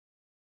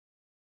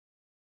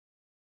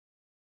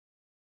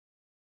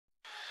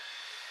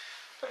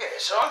Okay,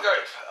 so I'm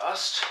going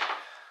first.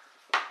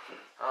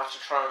 I have to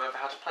try and remember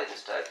how to play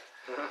this deck.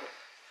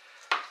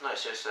 No,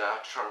 seriously, I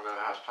have to try and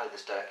remember how to play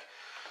this deck.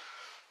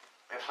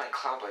 I've been playing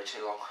Cloud way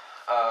too long.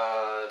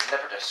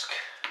 Never disc.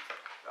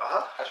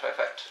 Activate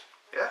effect.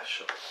 Yeah,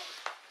 sure.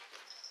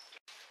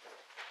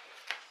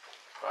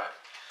 Right.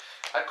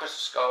 Add Crystal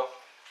Skull.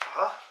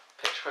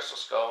 Pitch Crystal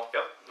Skull.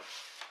 Yep.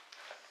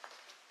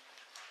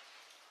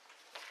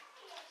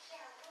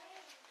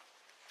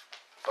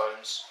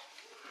 Bones.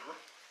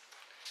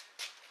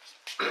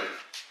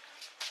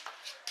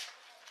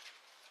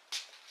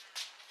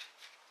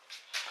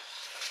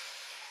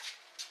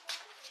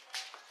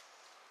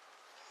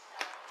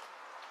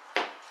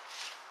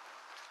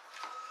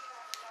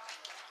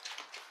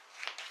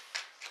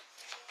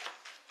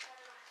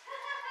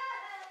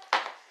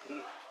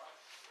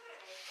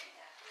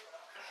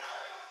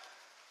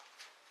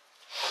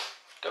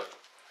 Go.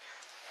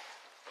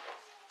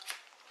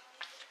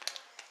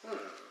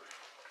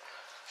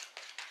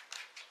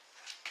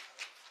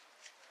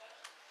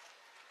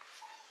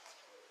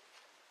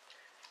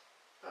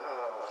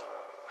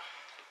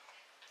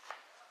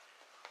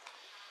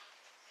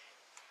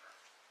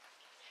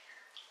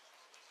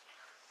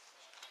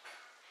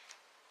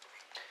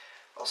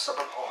 I'll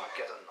summon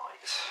Armageddon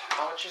Knight.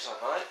 Allergies on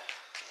night.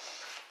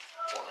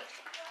 Warning.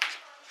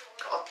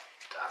 God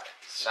damn it.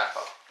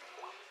 Snapper.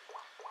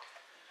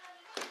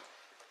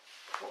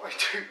 Why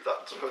do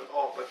that to an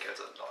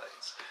Armageddon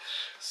Knight?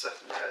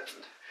 Second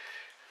end.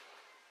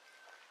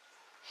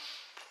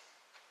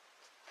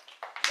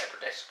 Never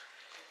disc.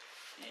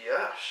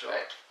 Yeah, sure.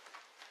 Right.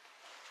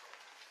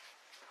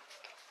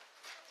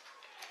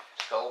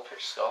 Skull,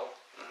 pitch skull.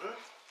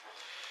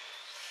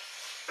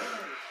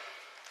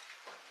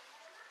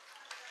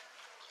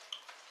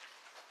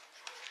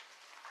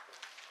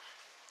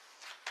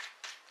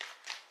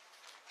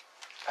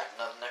 Add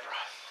another never.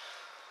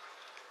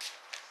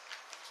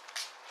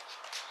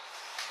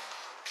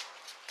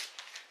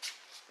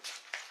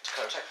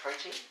 Go attack for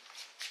 18.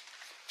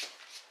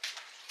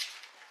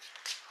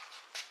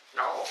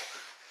 No.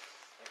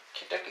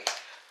 Kidoki.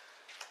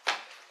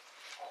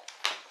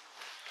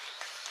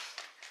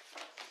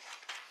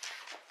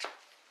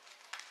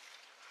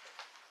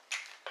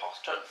 Pass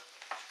turn.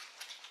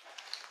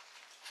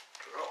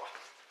 Draw.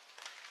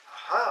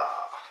 Aha!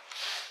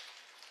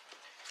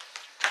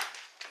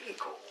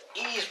 Eagle.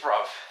 Ease,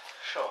 bruv.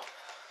 Sure.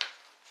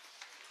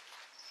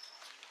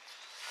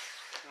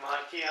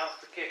 Mikey,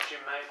 out the kitchen,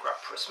 mate. Grab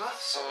Prisma.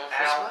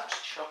 Prisma.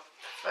 Sure.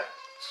 Effect.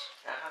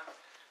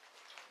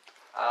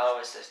 Oh,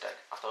 it's this deck.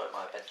 I thought it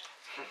might have been.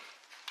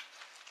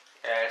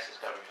 Yeah, this is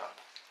going to be fun.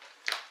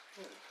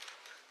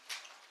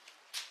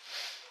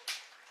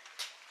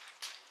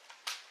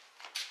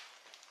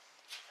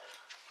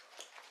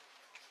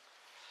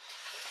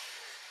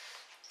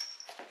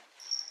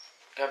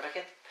 Going back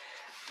in?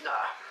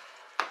 Nah.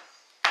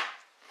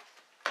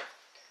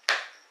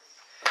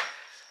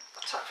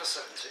 Attack for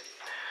 17.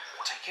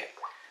 Take it.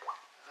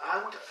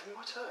 And in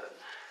my turn.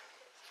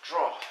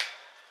 Draw.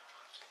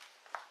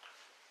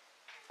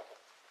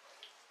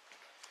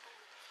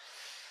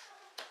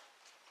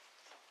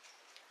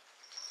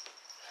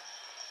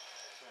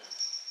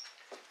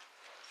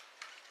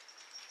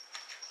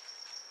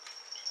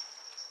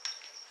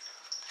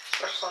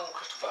 Special Song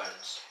Crystal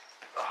Bones.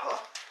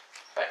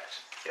 Effect.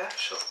 Yeah,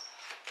 sure.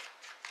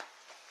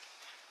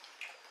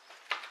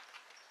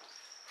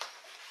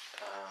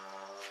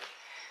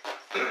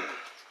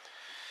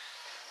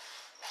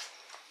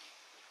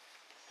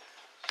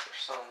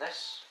 Special Song this.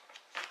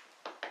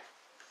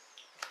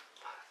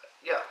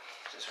 Yeah.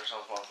 Special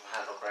Song one from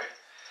hand or grade.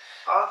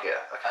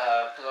 Yeah, okay.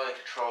 Because I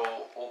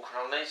control all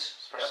Chronomallys,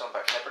 Special Song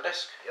back Nebra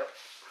Disc. Yep.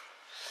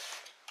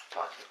 But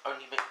I can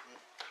only make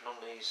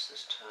Chronomallys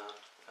this turn.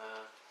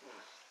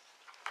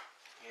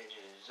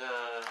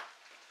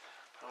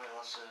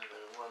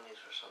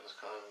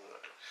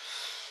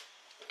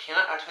 Can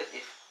I activate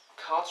the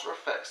cards or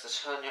effects? The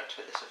turn you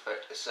activate this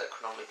effect is set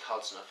Chronomally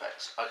cards and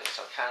effects. Okay,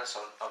 so I can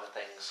summon other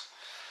things.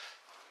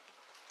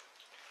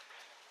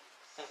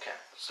 Okay.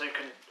 So you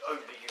can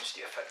only use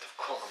the effect of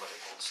Chronomally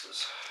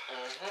monsters.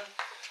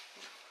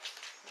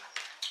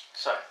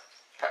 So,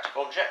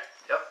 practical on jet.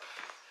 Yep.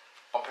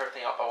 Bump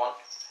everything up by 1.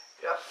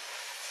 Yep.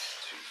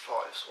 2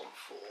 5s, 1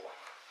 4.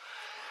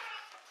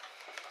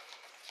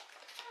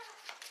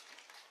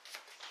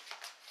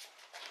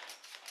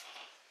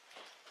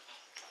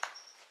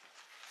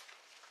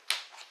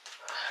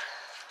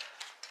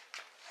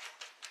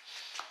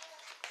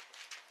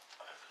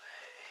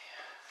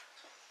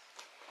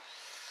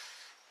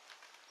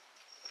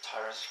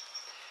 Tyrus.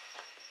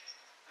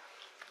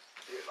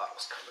 Knew that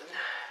was coming.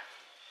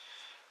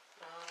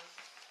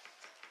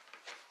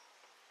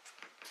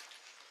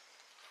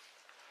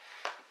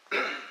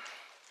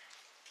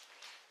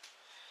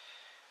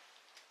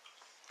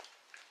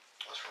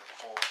 That's from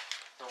 4.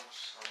 Normal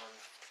summon.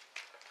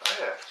 Oh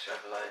yeah,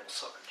 Overlay.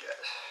 summon jet.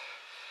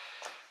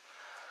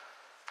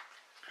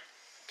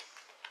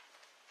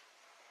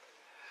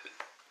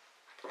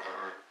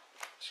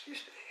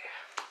 Excuse me.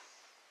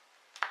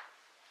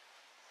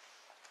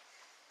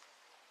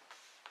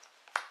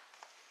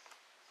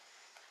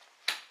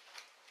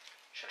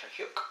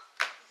 hook.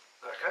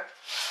 Okay.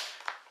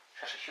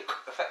 Has a hook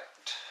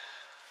effect.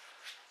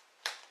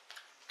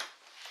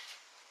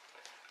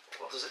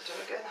 What does it do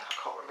again? I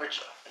can't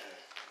remember.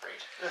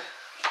 Read.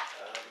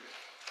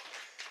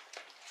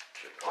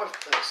 During either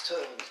player's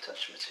turn,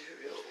 detach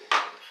material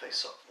on the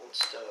face-up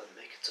monster and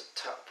make it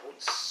attack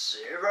point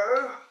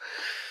 0.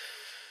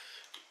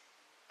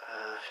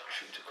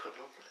 Shoot a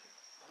Chronomally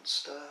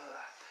monster.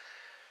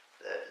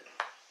 Then.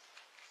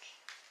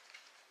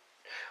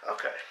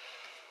 Okay.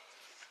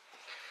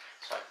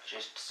 So,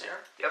 just 0.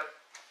 Yep.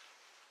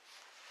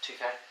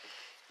 2k.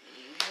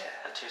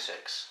 Yeah. And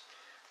 2/6.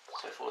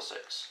 So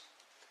 4/6.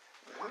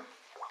 Mm-hmm.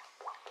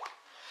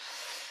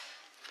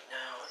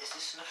 Now, is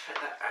this an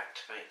effect that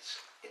activates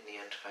in the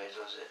end phase,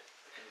 or is it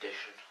a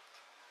condition?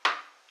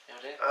 You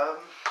know,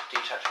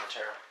 detach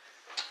material.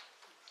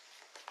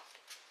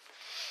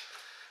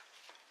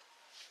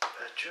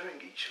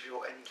 During each of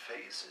your end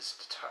phases,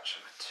 detach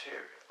a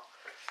material.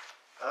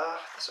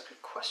 That's a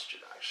good question,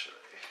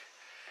 actually.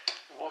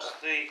 What's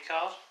the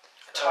card?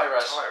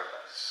 Tyras.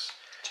 Tyras.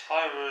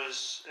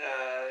 Tyra's,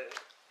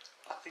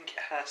 I think it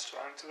has to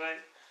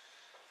activate,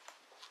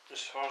 as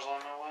far as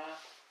I'm aware.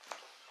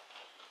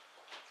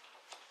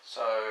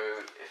 So,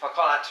 if I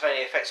can't activate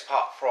any effects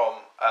apart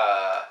from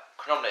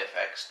Chronomally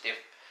effects,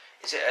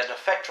 is it an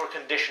effect or a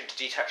condition to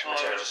detach a I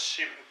material? would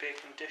assume it would be a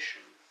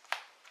condition. I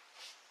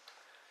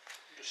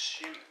would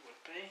assume it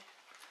would be.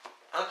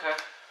 Okay.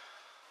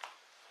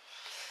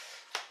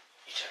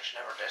 Detach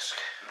never disc.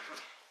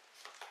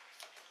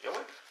 You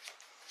win.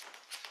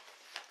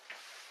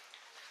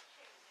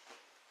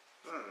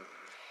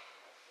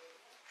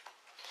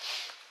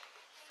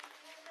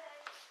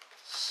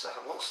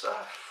 Second monster,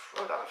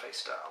 throw down and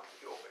face down.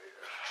 Your move.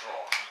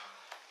 Draw.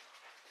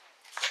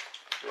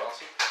 Do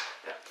Artie?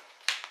 Yeah.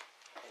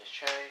 In his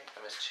chain,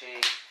 MST,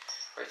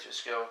 break through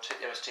skill, take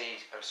the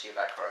MST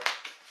back row.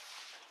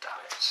 Damn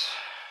it.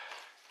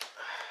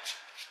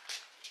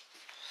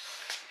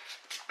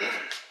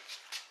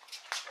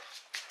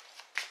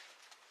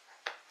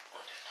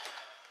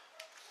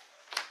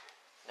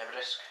 Never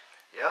disc.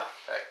 Yeah?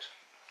 Effect.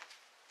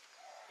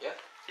 Yeah?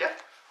 Yeah.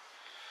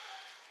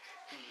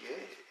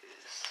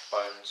 Yes.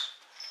 Bones.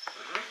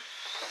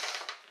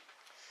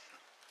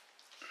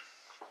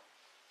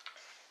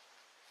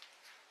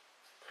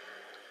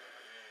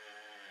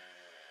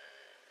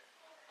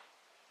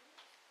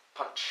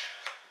 Punch.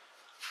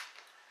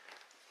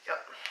 Yep.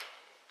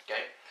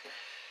 Game.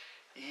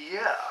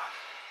 Yeah.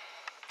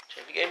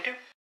 Change to game 2.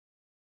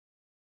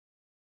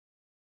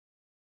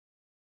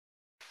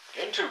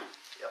 Game 2.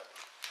 Yep.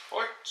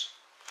 Fight.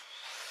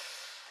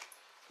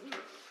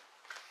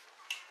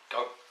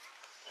 Go.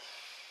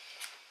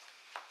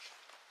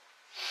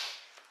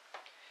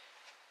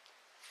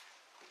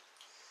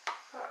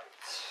 Right.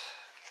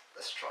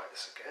 Let's try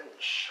this again,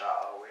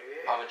 shall we?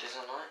 Ravages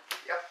on night.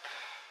 Yep.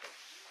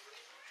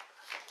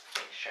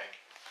 Shame.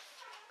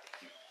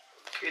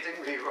 Kidding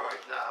me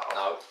right now?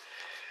 No.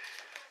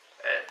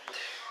 End.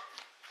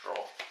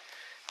 Draw.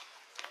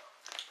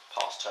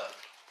 Pass turn.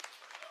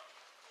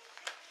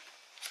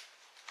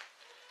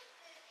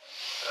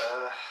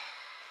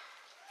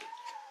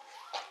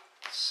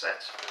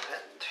 Set and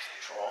end.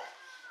 Draw.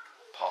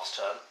 Pass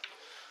turn.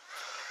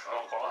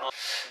 Oh, got another.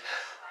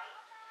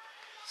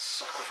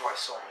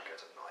 Sacrifice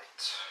Armageddon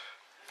Knight.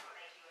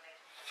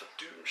 For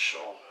Doom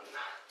Shaman.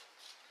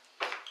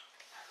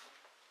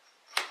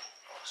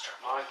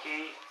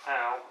 Mikey,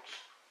 out.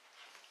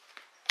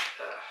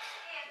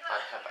 I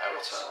have Your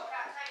out. turn.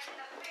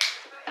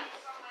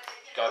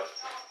 Go.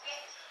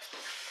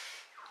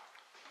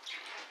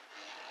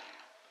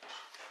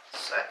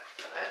 Set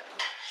and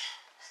end.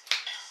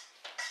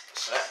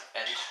 Set.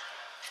 End.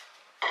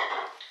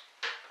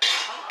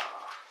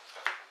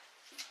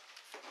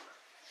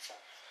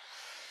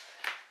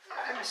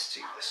 MST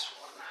this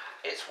one.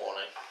 It's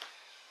warning.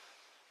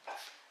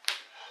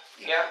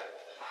 Yeah.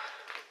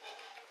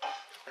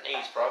 An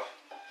ease, bruv.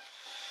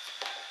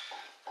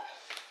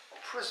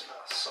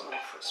 Prisoner. Summon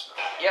Prisoner.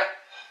 Yep.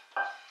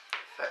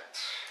 Effect.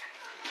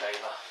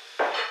 Taylor.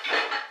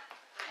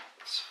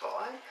 That's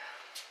fine.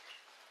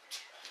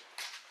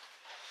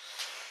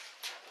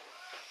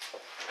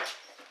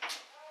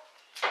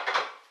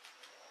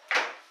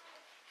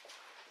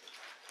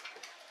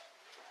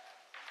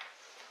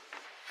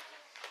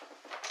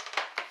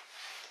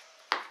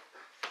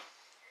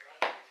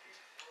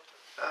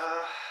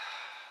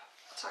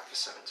 Attack for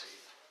 17.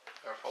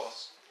 Air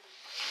Force.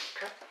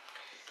 Okay.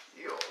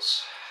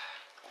 Yours.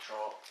 Draw.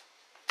 What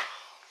the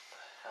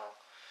hell?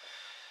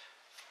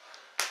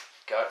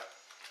 Go.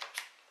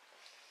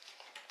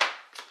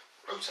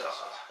 Rotor.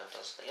 That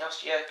does something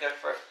else. Yeah, go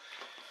for it.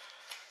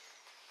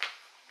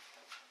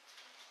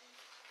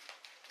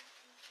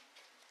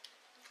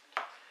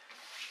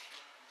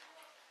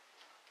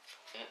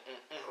 Oh,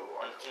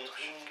 I know what I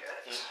should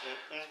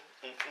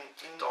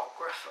get. Dark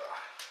Greffer.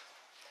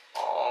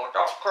 Oh,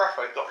 Dark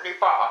Greffer, you got any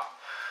butter?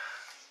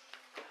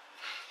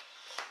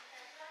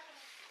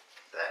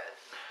 Then,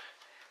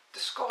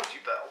 discard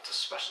your bell to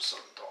special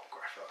summon Dark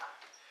Greffer.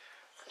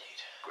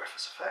 Indeed.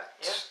 Griffith's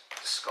effect. Yeah.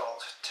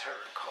 Discard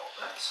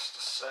Terracotta.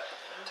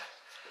 Descend.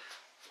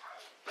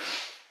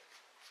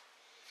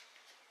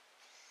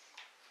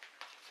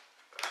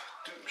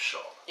 Doom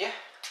shot. Yeah.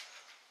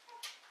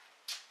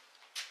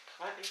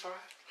 Can I be bro? It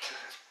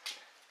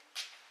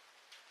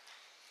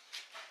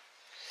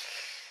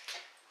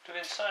would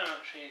have been so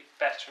much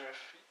better if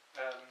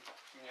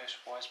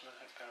Wiseman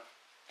had been a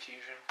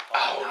fusion.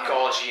 Oh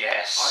god,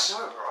 yes. I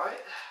know,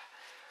 right?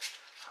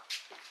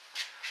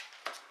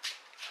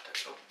 I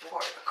don't know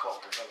why the card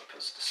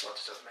developers decided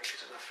to make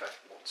it an effect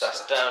monster.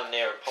 That's down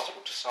near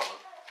impossible to summon.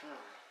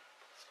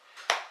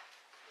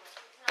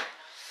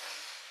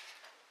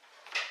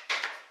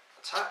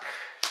 Attack.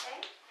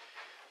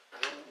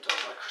 And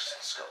my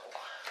Crystal Skull.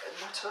 End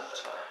my turn.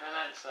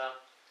 And it's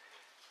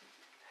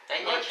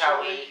And Right,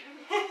 shall we?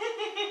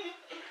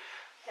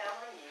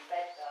 Telling you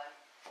bedtime.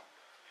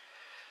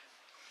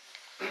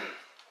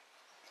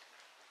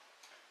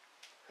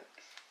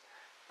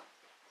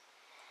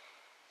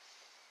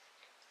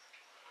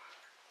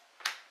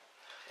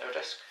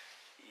 Aerodisc.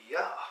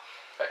 Yeah.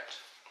 Effect.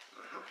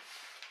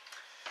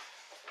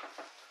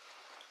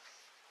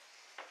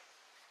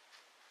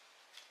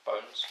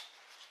 Bones.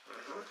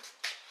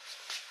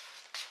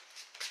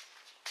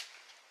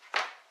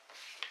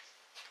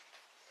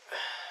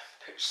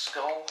 Pitch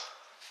skull.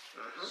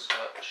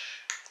 Search.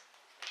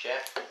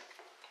 Jet.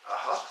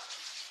 Uh-huh.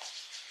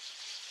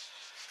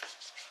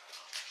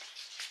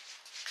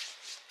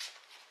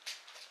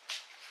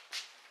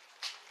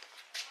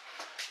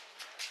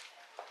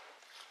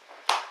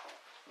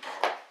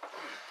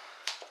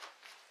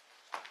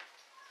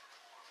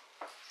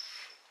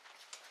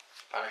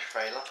 Banish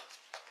Veiler.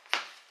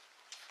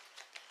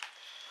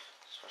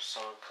 Switch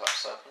Summon Collapse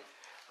Serpent.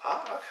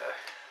 Ah, okay.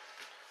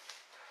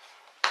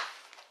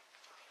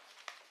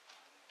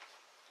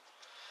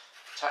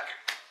 Attack.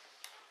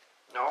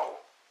 No.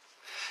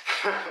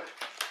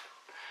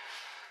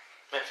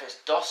 Memphis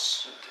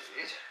DOS.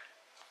 Indeed.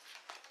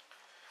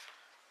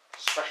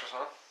 Special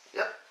Summon.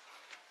 Yep.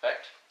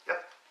 Effect.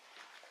 Yep.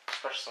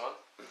 Special Summon.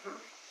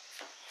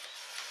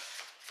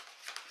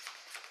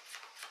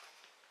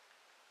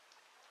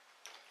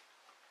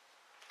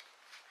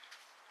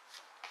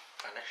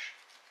 Vanish.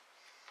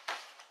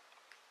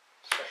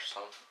 Special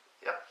Summon.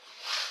 Yep.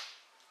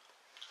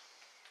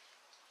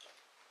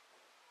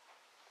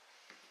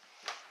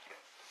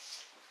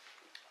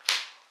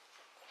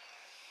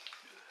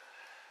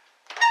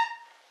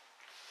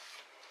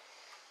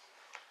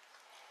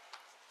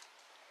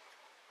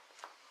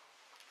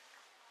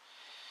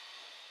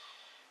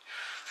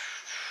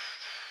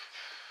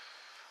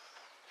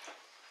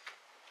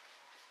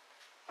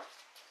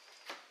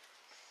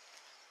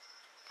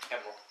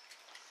 Emerald.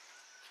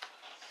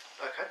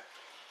 Okay.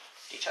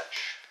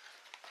 Detach.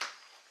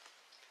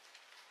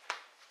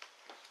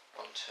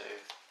 1, 2,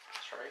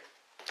 3.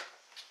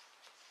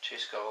 2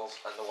 skulls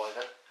and the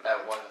Wyvern.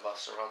 Wyvern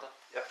Buster rather.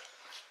 Yep.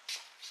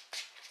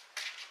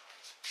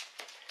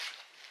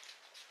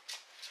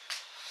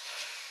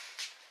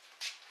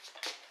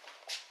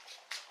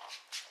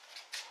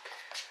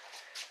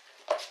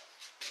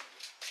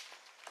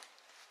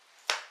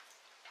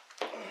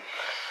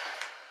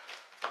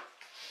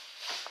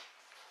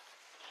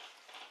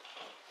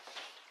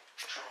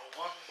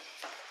 Draw 1.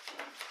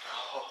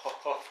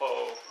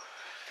 Oh.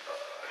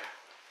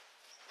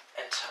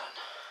 End turn.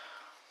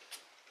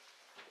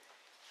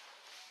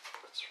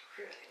 That's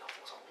really not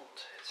what I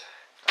wanted.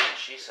 That's what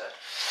she said.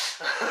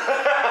 Oh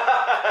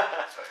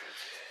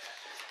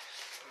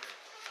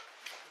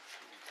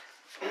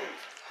dear.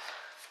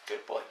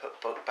 Good boy, put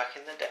book back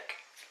in the deck.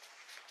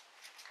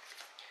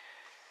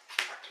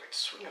 Activate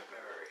Swing of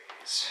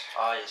Memories.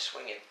 Are you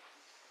swinging?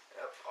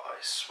 Yep, I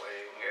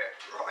swing it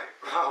right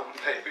round,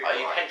 baby. Are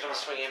you right pendulum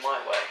round. swinging my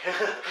way?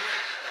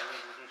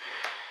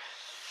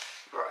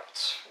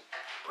 Right.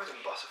 Bread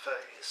and butter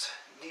phase.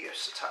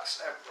 Neos attacks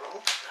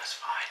Emerald. That's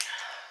fine.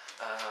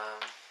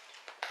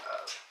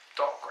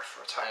 Dark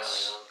Griffer Hang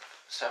attacks. on.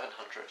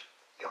 700.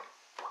 Yep.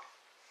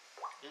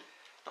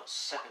 Not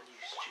 7, you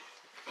stupid.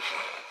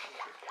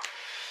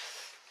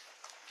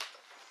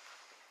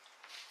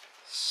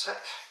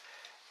 Set.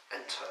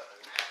 End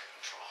turn.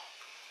 Draw.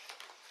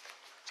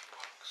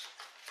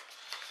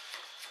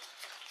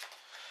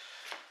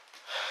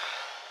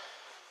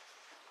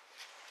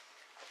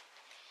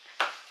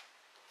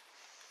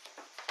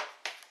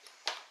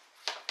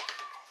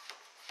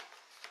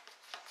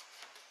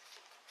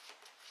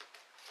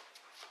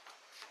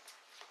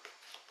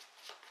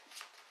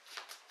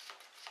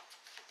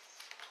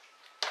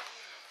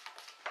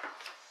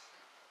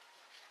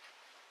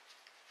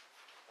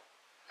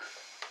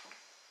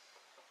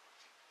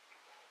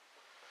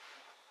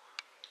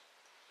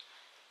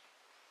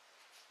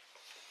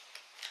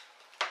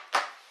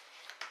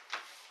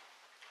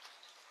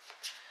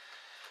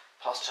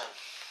 Pass turn.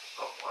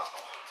 Oh wow.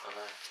 I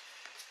know.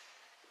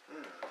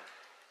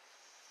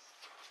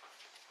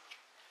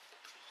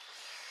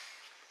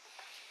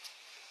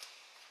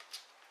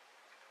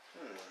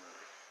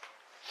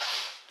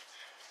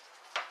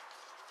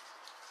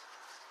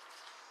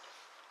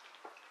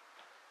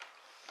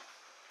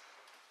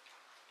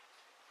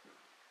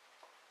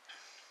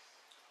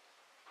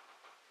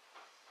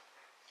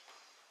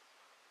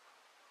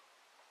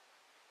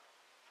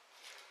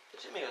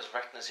 To me, it was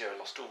Arachno Zero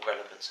lost all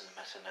relevance in the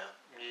meta now.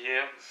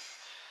 Yeah.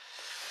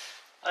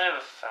 I never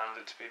found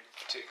it to be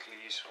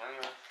particularly useful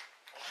anyway.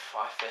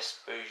 Five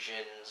Fist,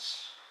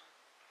 Boojins,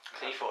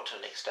 Cleafort to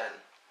an extent.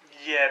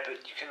 Yeah,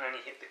 but you can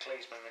only hit the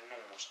Kleesman with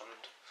normal summon.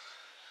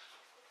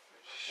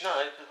 No,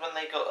 because when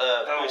they got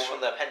boost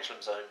from their Pendulum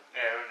Zone.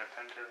 Yeah, and a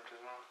pendulum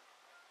as well.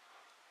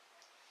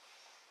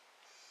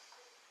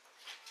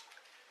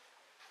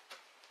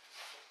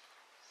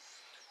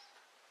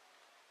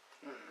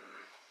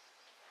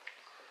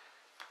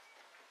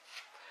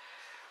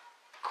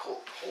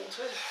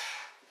 Haunted?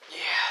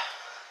 Yeah.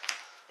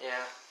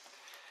 Yeah.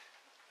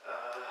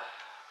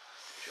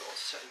 You're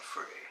setting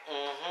free.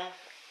 Mm-hmm.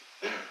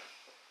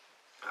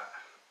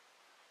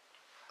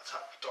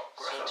 Attack Doc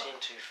Greta.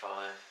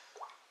 1725.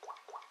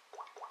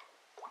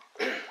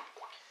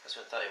 That's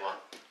with 31.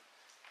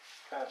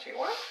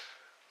 31.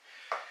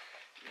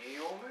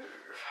 Your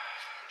move.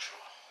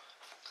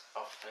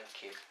 Oh, thank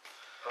you.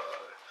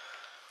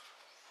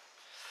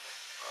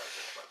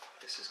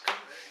 This is coming.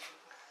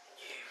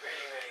 You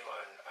really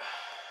won't.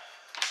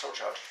 Soul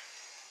Charge.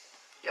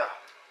 Yeah.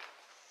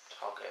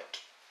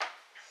 Target.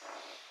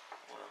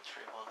 1,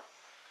 3, 1.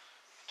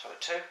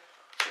 Target 2.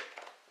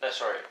 No,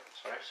 sorry.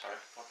 My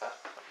bad.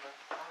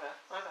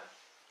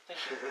 Thank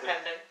you.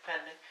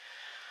 Pending.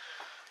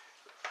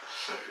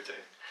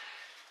 Loading.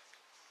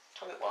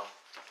 Target 1.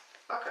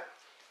 Okay.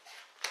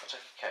 I'll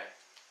take a K.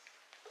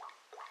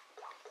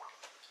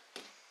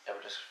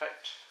 Ever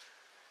disrespect.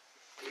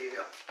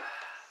 Yep.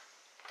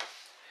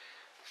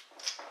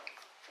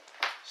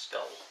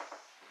 Skull.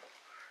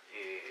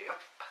 Yep.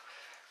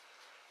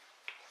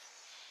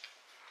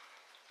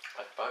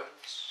 Like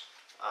bones.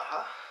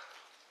 Uh-huh.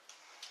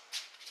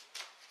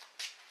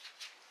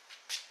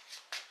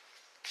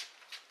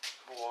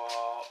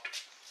 What?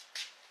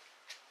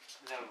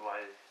 No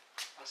way.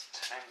 That's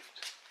tanked.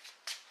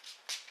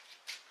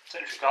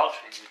 Centric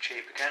Archery is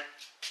cheap again.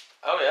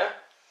 Oh yeah?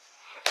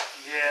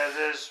 Yeah,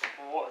 there's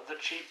what the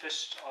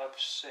cheapest I've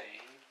seen.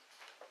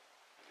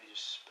 Let me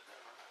just spin it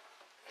around.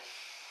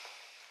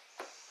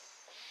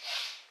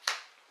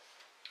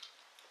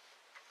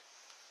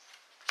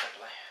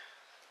 Definitely.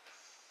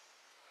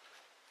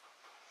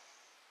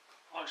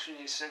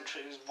 Actually,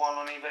 Centric is one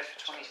on eBay for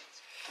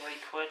 23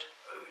 quid.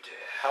 Oh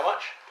dear. How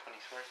much?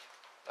 23.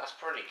 That's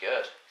pretty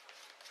good.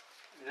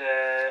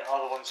 The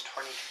other one's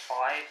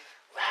 25.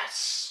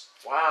 That's...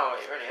 Wow,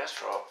 it really has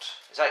dropped.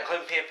 Is that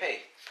including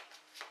PMP?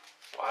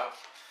 Wow.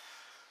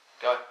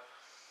 Go.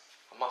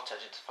 I'm not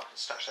tempted to fucking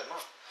snatch them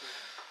up.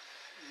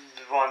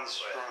 The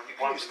one's Well, from you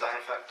can one's use that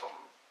from effect on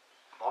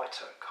my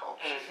turn, can't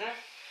you? Mm-hmm.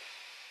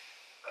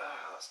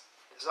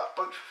 Is that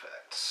both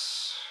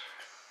effects?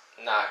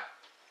 No.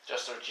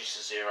 Just to reduce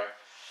to 0.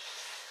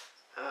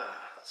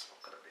 That's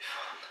not going to be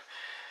fun.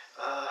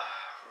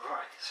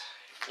 Right.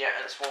 Yeah,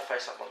 and it's one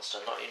face-up monster,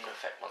 not even an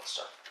effect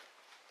monster.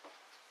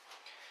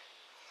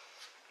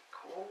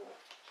 Cool.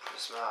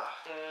 Prisma.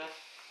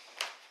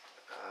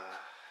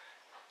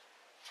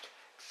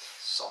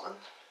 Summon.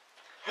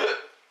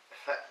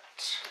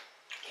 Effect.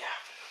 Yeah.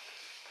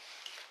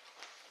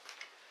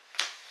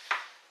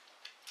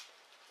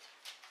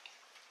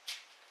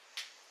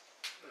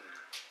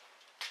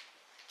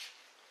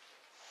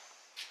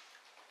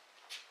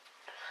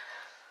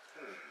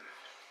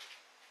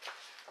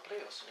 I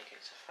believe it also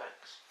negates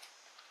effects.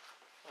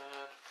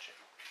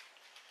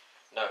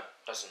 No,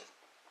 doesn't.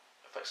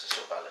 Effects are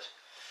still valid.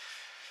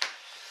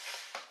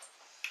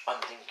 I'm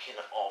thinking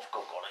of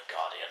Gorgonic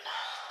Guardian,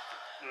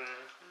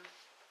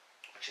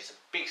 which is a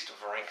beast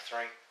of rank 3.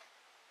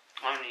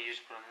 I only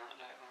used one on that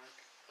deck, right?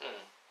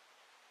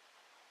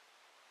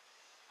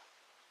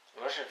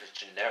 Imagine if it's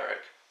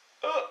generic.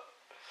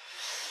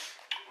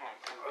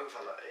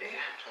 Overlay.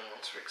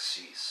 To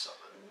exceed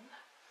summon.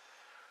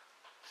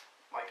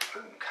 My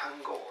own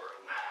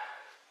Kangoran.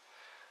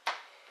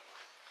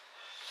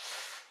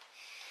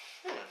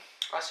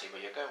 I see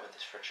where you're going with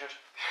this, Richard.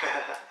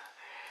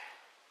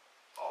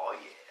 Oh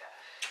yeah.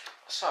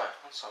 So,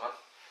 on summon,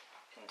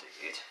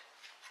 Indeed.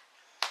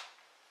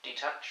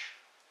 detach,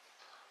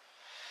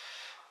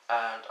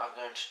 and I'm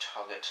going to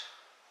target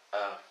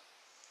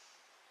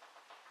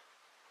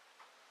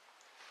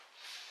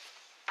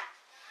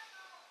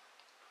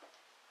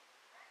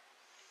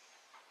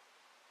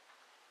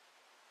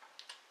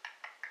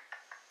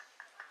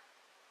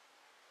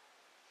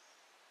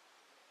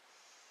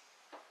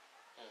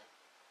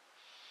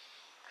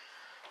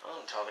I'm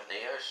going to target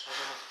Neos.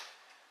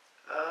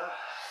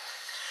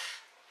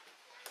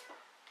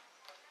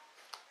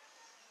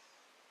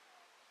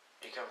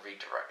 You can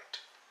redirect.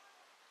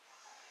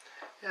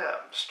 Yeah,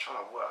 I'm just trying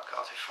to work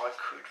out if I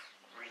could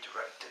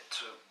redirect it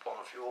to one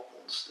of your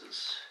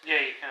monsters.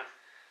 Yeah, you can.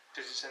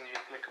 Because it's any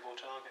applicable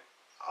target.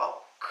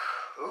 Oh,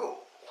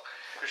 cool.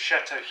 Because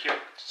Chateau Hyuk,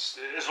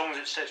 as long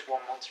as it sets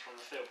one monster on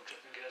the field, which I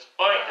think it is.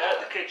 Right, at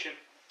the kitchen.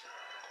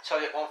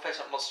 Target one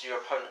face-up monster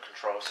your opponent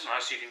controls.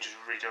 Nice, you can just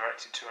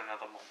redirect it to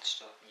another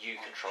monster. You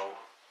control.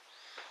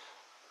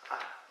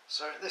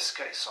 So in this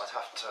case, I'd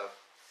have to...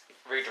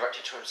 Redirect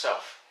it to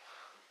himself.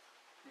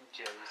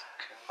 Yeah, you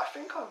can. I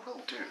think I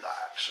will do that,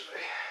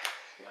 actually.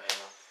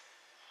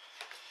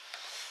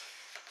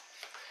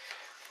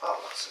 Oh,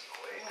 that's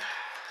annoying.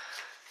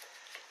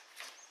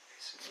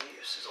 His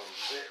Neos is on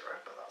 0,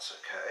 but that's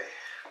okay.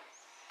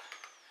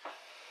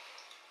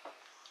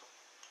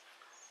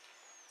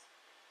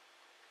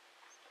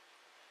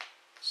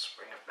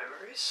 Spring of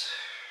Memories.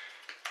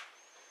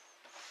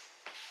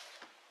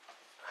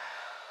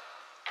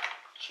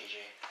 GG.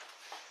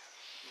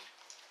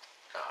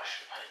 Oh, I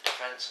should have put in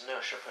defence. I knew I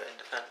should have put in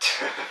defence.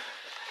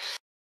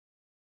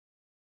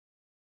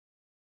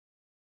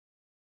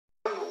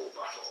 Final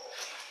battle.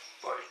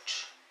 Right.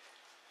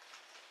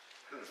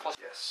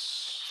 Yes.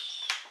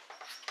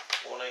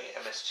 Warning,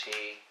 MST,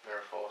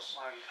 Mirror Force.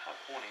 I have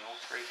warning all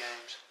 3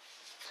 games.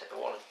 Take the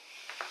warning.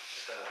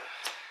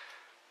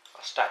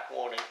 I'll stack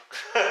warning.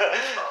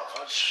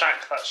 I'd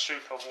stack that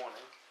super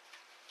warning.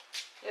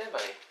 Yeah,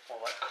 mate. Or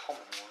that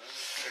common warning.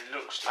 It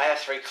looks. I have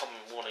 3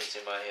 common warnings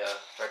in my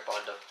red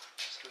binder.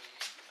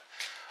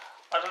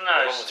 I don't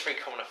know. Along with 3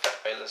 common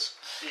effect failures.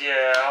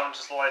 Yeah, I'm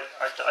just like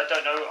I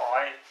don't know.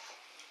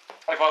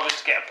 If I was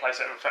to get a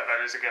playset of effect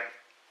values again,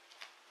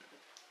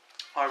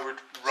 I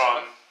would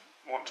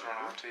want to run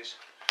arties.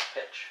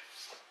 Pitch.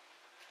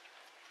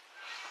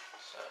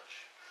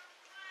 Search.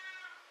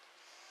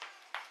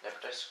 Never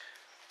disc.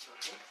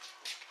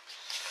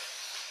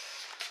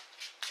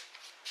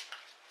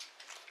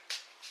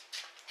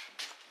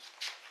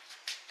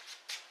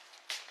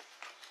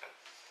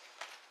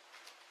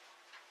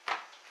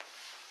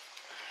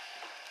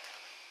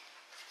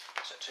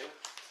 Set 2.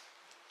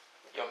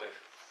 Your move.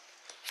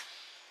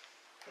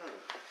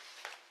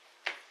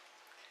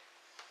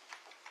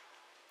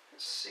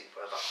 Let's see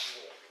where that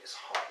warning is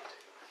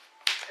hiding.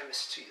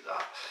 MST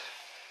that.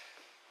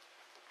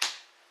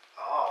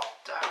 Oh,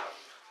 damn.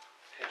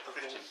 Hit the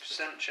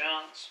 50%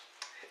 chance.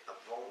 Hit the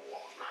wrong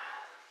one.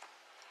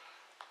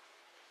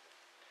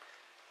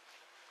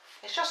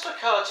 It's just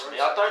occurred to me,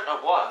 I don't know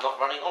why I'm not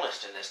running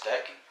honest in this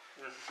deck.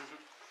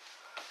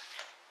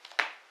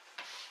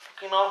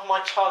 Fucking half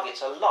my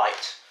targets are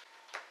light.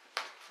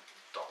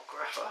 Dark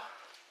Grapher.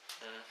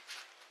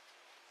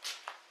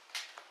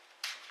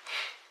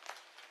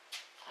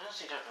 I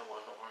honestly don't know why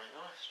I'm not running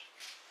honest.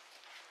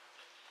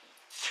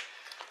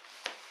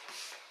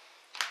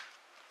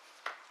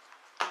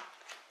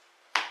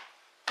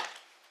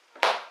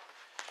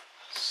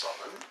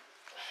 Summon.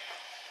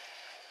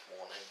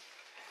 Warning.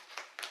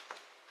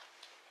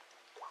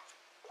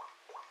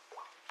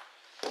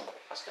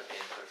 That's going to be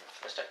an improvement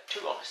for this deck.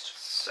 Too honest.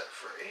 Set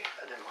 3,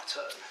 and then my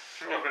turn.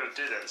 You're not going to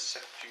do that the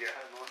second you get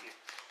home, aren't you?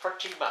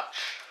 Pretty much.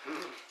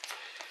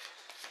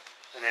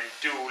 And then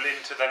duel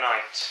into the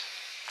night.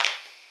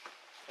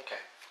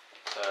 Okay.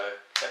 So,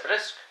 never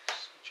disc.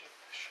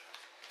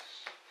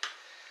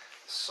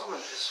 Summon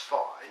is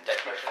fine. Deck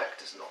The pressure.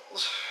 effect is not.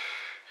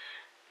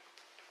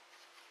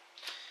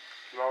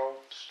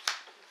 Rolls.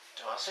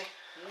 Do I see?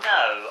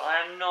 No,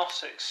 I am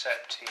not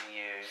accepting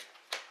you.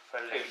 For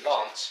Who? losing.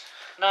 Lance.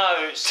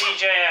 No,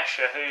 CJ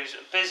Asher, whose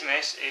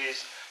business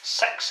is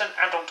sex and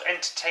adult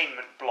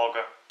entertainment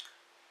blogger.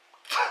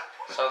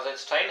 Sounds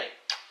entertaining.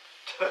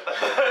 No.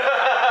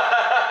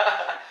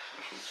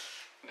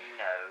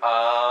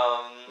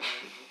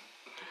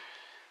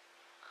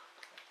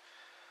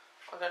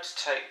 I'm going to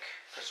take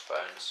Chris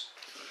Bones.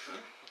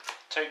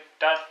 Take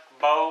that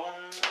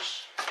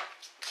bones.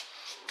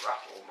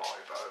 Rattle my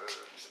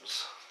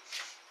bones.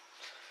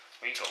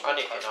 We got I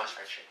need to get a nice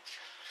spreadsheet.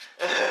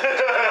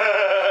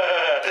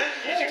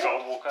 You got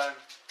to walk home.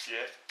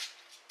 Yeah.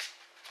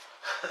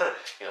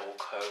 You're gonna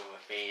walk home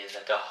with me in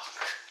the dark.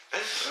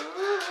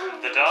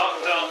 The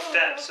dark, dark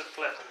depths of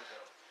pleasant.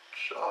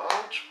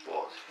 Charge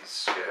what? He's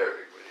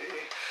scaring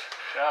me.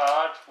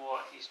 God,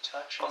 what he's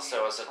touching. Once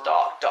there was a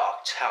dark,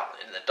 dark town.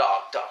 In the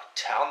dark, dark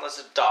town, there's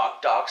a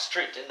dark, dark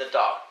street. In the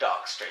dark,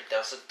 dark street,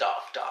 there's a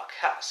dark, dark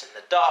house. In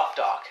the dark,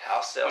 dark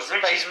house, there was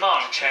Was Richie's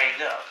mum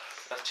chained up?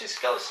 There's 2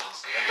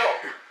 skeletons and a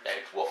dog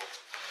named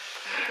Wolf.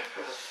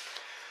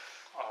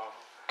 Oh,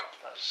 God,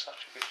 that's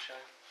such a good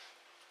show.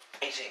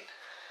 18.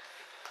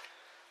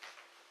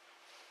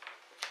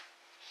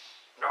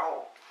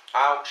 No.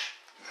 Ouch.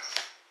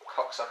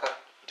 Cocksucker.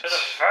 To the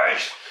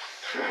face!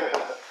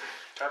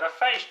 To the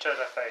face, to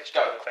the face, to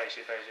Go. the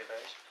facey, facey,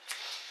 face.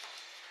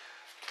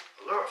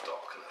 Lure of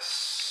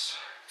Darkness.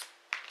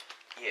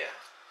 Yeah.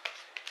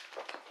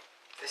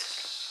 This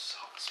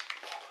sucks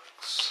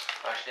bollocks.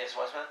 Actually, it's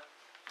Wiseman.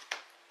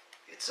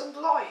 It's a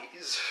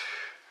lies.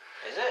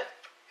 Is it?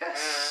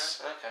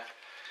 Yes. Okay.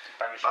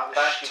 Banish.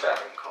 Banish you terror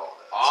back.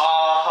 incarnate.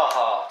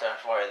 Ah, don't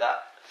have to worry that.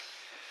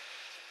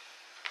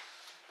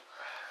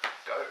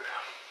 Go.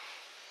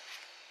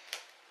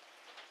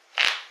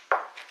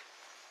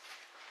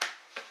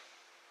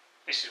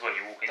 This is when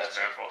you walk into That's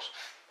the it. force.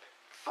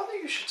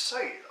 Funny you should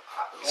say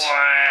that.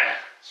 Why?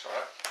 It's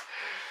alright.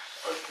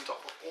 Opened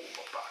up all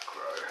the back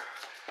row.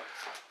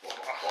 Well,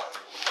 not quite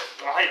all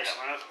the I hate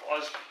that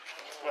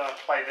when I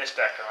play this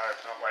deck and I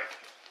open up like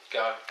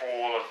Go.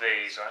 all of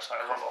these. I just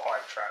like, I run 5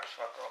 traps,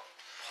 fuck off.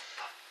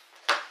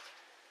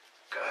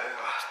 Go.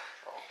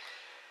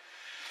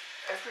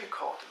 Every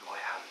card in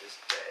my hand is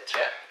dead.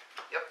 Yeah.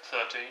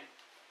 Yep. 13.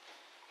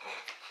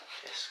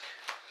 Disc.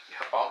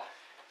 Yep. Bomb.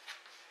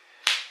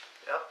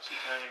 Yep. So you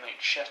can only make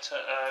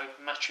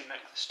Matthew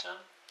make this turn.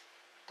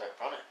 Don't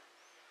run it.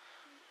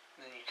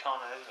 And then you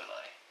can't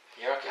overlay.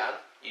 Yeah, I can.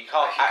 You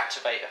can't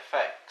activate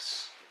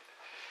effects.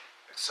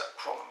 Except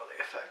Chronomally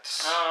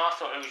effects. Oh, I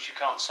thought it was you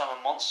can't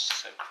summon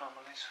monsters at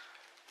Chronomallys.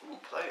 Ooh,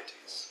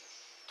 Pleiades.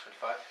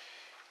 25.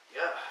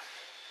 Yeah.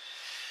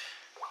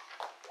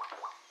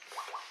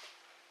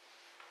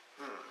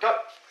 Go.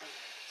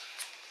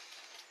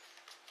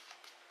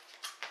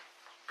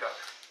 Go.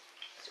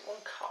 Is it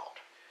one card?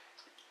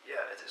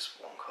 Yeah, it is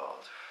one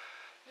card.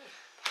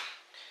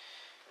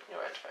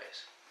 Your end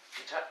phase.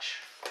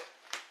 Detach.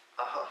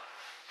 Uh-huh.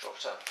 Drop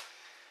turn.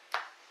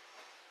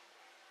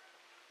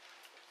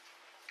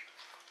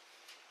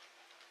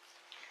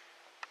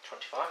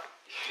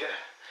 Yeah.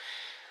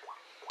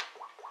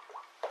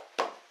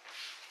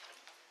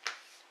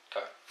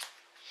 Go.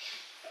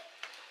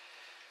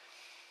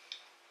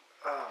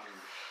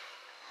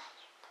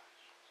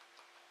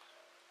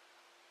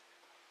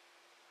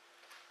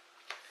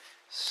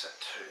 Set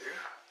 2.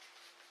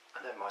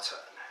 And then my turn.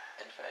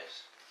 End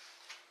phase.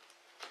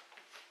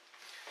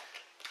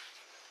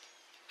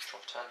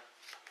 Drop turn.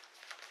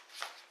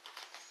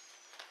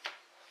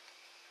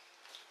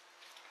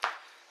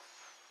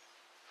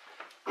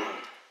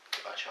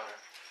 Goodbye, China.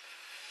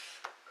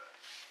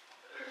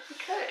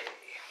 Okay.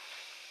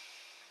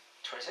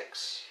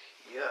 26.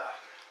 Yeah.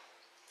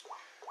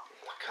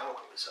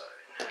 Cowboy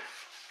zone.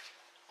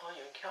 Oh,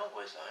 you're in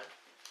cowboy zone?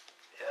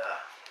 Yeah.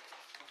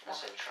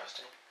 That's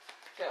interesting.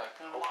 Go. I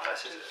Oh, might bet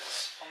have it to,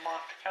 is. I might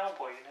have to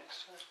cowboy you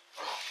next turn.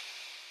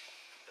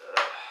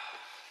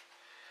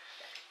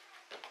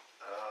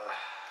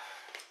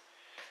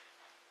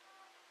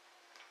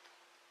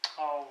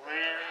 Oh, really?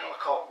 I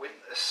can't win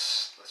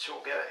this. That's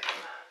your game.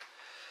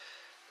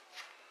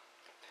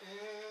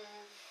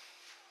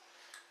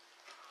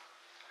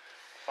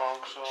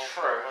 Fogs or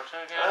True.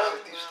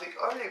 These are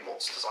the only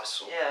monsters I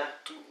saw Yeah.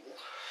 duel.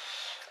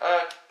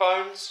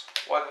 Bones,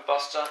 Weather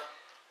Buster,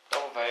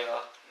 Double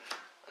Veiler,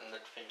 and the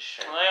Finch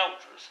Shape. Are they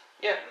ultras?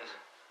 Yeah.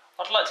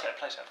 I'd like to get a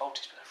playset of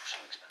ultis, but they're so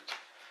expensive.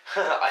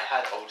 I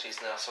had ultis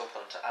and I sold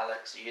them to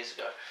Alex years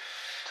ago.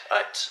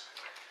 Right.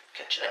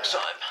 Catch you next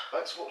time.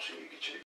 Thanks for watching, YouTube.